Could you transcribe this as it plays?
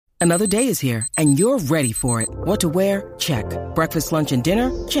Another day is here, and you're ready for it. What to wear? Check. Breakfast, lunch, and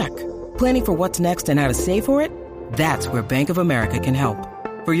dinner? Check. Planning for what's next and how to save for it? That's where Bank of America can help.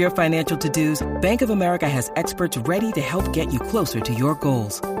 For your financial to-dos, Bank of America has experts ready to help get you closer to your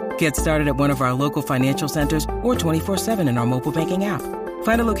goals. Get started at one of our local financial centers or 24/7 in our mobile banking app.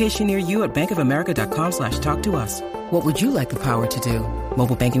 Find a location near you at bankofamerica.com/talktous. What would you like the power to do?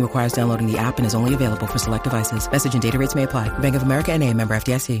 Mobile banking requires downloading the app and is only available for select devices. Message and data rates may apply. Bank of America N.A., member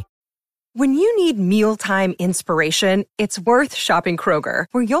FDIC. When you need mealtime inspiration, it's worth shopping Kroger,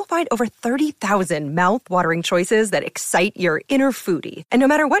 where you'll find over 30,000 mouth-watering choices that excite your inner foodie. And no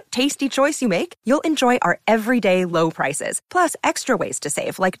matter what tasty choice you make, you'll enjoy our everyday low prices, plus extra ways to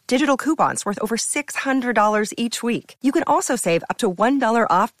save, like digital coupons worth over $600 each week. You can also save up to $1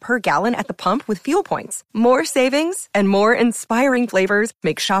 off per gallon at the pump with fuel points. More savings and more inspiring flavors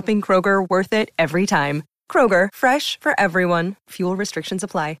make shopping Kroger worth it every time. Kroger, fresh for everyone. Fuel restrictions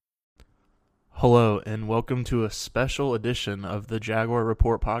apply. Hello, and welcome to a special edition of the Jaguar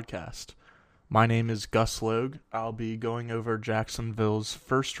Report podcast. My name is Gus Logue. I'll be going over Jacksonville's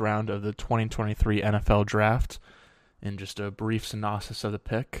first round of the 2023 NFL Draft in just a brief synopsis of the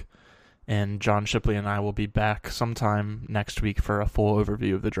pick, and John Shipley and I will be back sometime next week for a full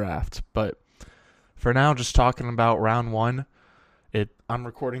overview of the draft. But for now, just talking about round one. I'm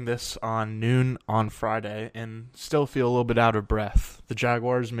recording this on noon on Friday and still feel a little bit out of breath. The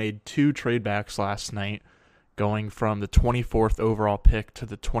Jaguars made 2 tradebacks last night, going from the 24th overall pick to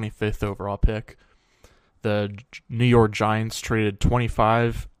the 25th overall pick. The New York Giants traded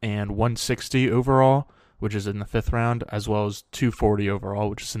 25 and 160 overall, which is in the 5th round, as well as 240 overall,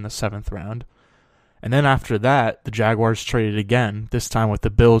 which is in the 7th round. And then after that, the Jaguars traded again, this time with the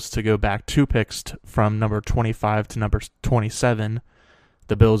Bills to go back 2 picks from number 25 to number 27.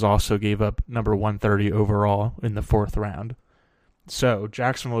 The Bills also gave up number 130 overall in the 4th round. So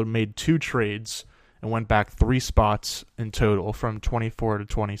Jacksonville made 2 trades and went back 3 spots in total from 24 to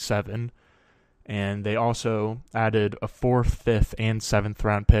 27. And they also added a 4th, 5th, and 7th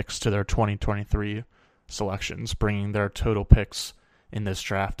round picks to their 2023 selections, bringing their total picks in this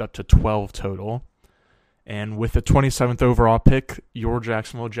draft up to 12 total. And with the 27th overall pick, your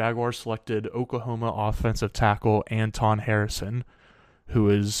Jacksonville Jaguars selected Oklahoma offensive tackle Anton Harrison, who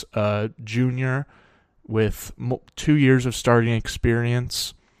is a junior with 2 years of starting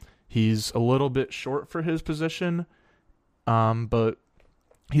experience. He's a little bit short for his position, but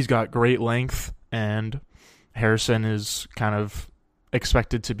he's got great length, and Harrison is kind of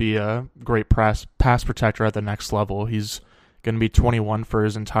expected to be a great pass protector at the next level. He's going to be 21 for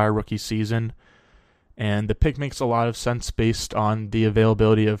his entire rookie season, and the pick makes a lot of sense based on the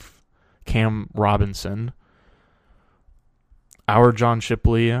availability of Cam Robinson. Our John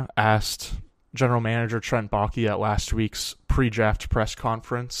Shipley asked General Manager Trent Baalke at last week's pre-draft press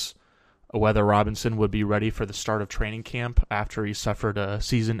conference whether Robinson would be ready for the start of training camp after he suffered a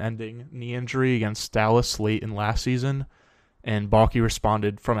season-ending knee injury against Dallas late in last season, and Baalke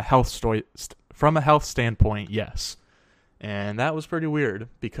responded, from a health standpoint, yes. And that was pretty weird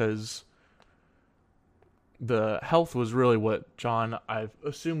because the health was really what John, I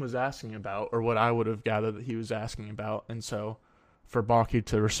assume, was asking about, or what I would have gathered that he was asking about. And so for Baalke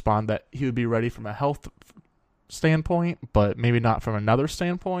to respond that he would be ready from a health standpoint, but maybe not from another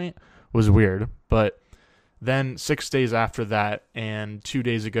standpoint, was weird. But then 6 days after that, and 2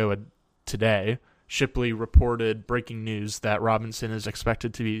 days ago today, Shipley reported breaking news that Robinson is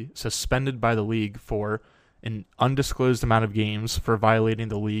expected to be suspended by the league for an undisclosed amount of games for violating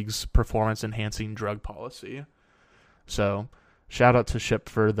the league's performance-enhancing drug policy. So, shout out to Ship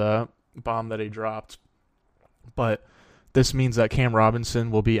for the bomb that he dropped. But this means that Cam Robinson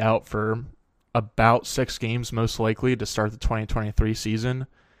will be out for about 6 games, most likely, to start the 2023 season.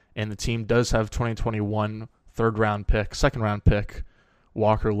 And the team does have 2021 second round pick,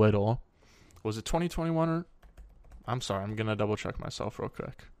 Walker Little. Was it 2021 or? I'm sorry, I'm going to double check myself real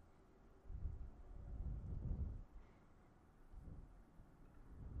quick.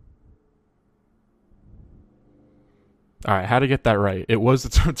 All right, how to get that right. It was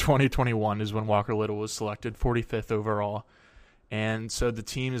 2021 is when Walker Little was selected, 45th overall. And so the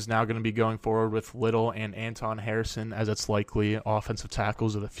team is now going to be going forward with Little and Anton Harrison as its likely offensive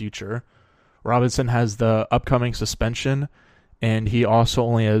tackles of the future. Robinson has the upcoming suspension, and he also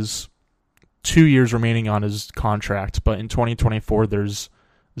only has 2 years remaining on his contract. But in 2024, there's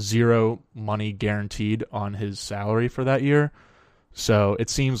zero money guaranteed on his salary for that year. So it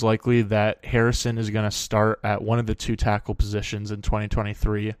seems likely that Harrison is going to start at one of the 2 tackle positions in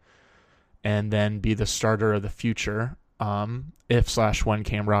 2023 and then be the starter of the future if/when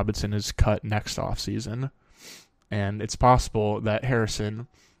Cam Robinson is cut next offseason. And it's possible that Harrison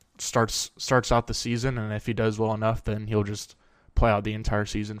starts out the season, and if he does well enough, then he'll just play out the entire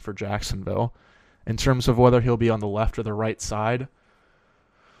season for Jacksonville. In terms of whether he'll be on the left or the right side,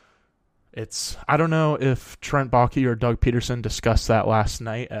 I don't know if Trent Baalke or Doug Peterson discussed that last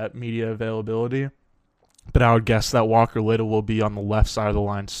night at media availability, but I would guess that Walker Little will be on the left side of the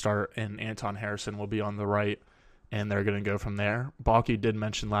line to start, and Anton Harrison will be on the right, and they're going to go from there. Baalke did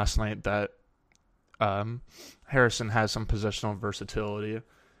mention last night that Harrison has some positional versatility,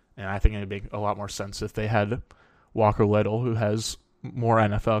 and I think it would make a lot more sense if they had Walker Little, who has more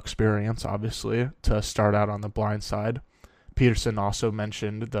NFL experience, obviously, to start out on the blind side. Peterson also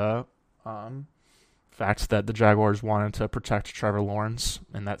mentioned the fact that the Jaguars wanted to protect Trevor Lawrence,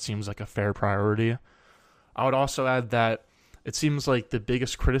 and that seems like a fair priority. I would also add that it seems like the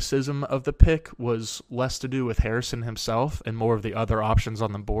biggest criticism of the pick was less to do with Harrison himself and more of the other options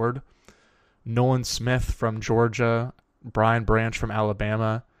on the board. Nolan Smith from Georgia, Brian Branch from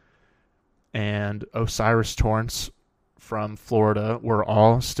Alabama, and Osiris Torrance from Florida were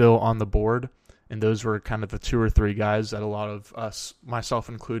all still on the board, and those were kind of the 2 or 3 guys that a lot of us, myself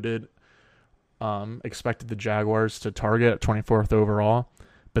included, expected the Jaguars to target at 24th overall,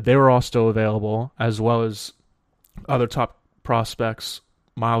 but they were all still available, as well as other top prospects,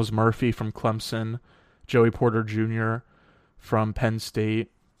 Miles Murphy from Clemson, Joey Porter Jr. from Penn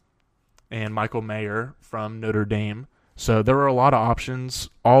State, and Michael Mayer from Notre Dame. So there were a lot of options.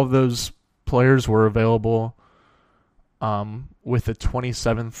 All of those players were available with the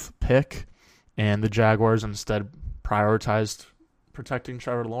 27th pick, and the Jaguars instead prioritized protecting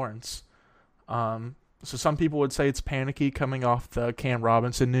Trevor Lawrence. So some people would say it's panicky coming off the Cam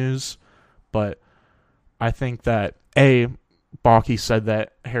Robinson news, but I think that Baalke said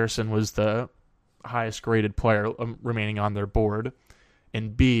that Harrison was the highest graded player remaining on their board,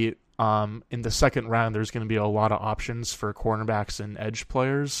 and B, in the second round there's going to be a lot of options for cornerbacks and edge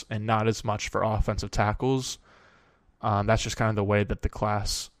players, and not as much for offensive tackles. That's just kind of the way that the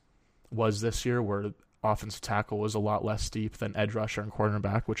class was this year, where offensive tackle was a lot less deep than edge rusher and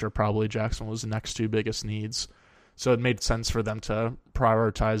cornerback, which are probably Jacksonville's next 2 biggest needs. So it made sense for them to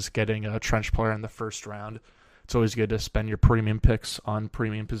prioritize getting a trench player in the first round. It's always good to spend your premium picks on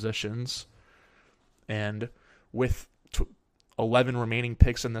premium positions. And with 11 remaining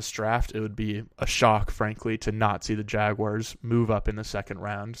picks in this draft, it would be a shock, frankly, to not see the Jaguars move up in the second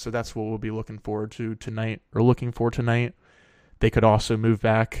round. So that's what we'll be looking for tonight. They could also move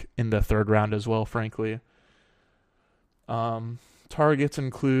back in the third round as well, frankly. Targets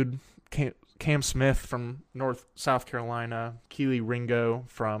include Cam Smith from South Carolina, Keely Ringo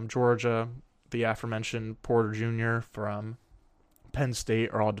from Georgia, the aforementioned Porter Jr. from Penn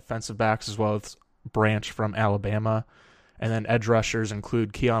State are all defensive backs, as well as Branch from Alabama. And then edge rushers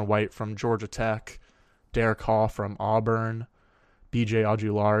include Keon White from Georgia Tech, Derek Hall from Auburn, BJ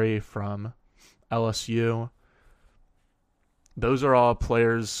Ojulari from LSU. Those are all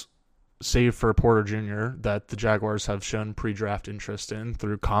players, save for Porter Jr., that the Jaguars have shown pre-draft interest in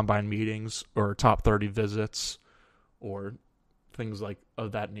through combine meetings or top 30 visits or things like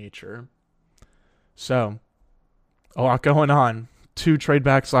of that nature. So, a lot going on. 2 trade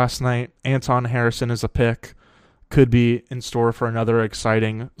backs last night. Anton Harrison is a pick. Could be in store for another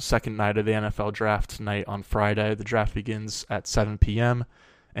exciting second night of the NFL draft tonight on Friday. The draft begins at 7 p.m.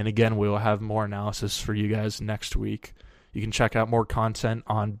 And again, we will have more analysis for you guys next week. You can check out more content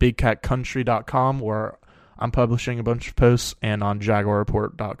on BigCatCountry.com, where I'm publishing a bunch of posts, and on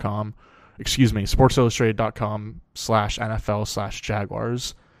JaguarReport.com.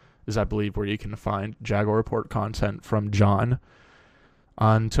 SportsIllustrated.com/NFL/Jaguars is, I believe, where you can find Jaguar Report content from John.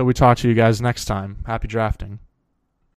 Until we talk to you guys next time, happy drafting.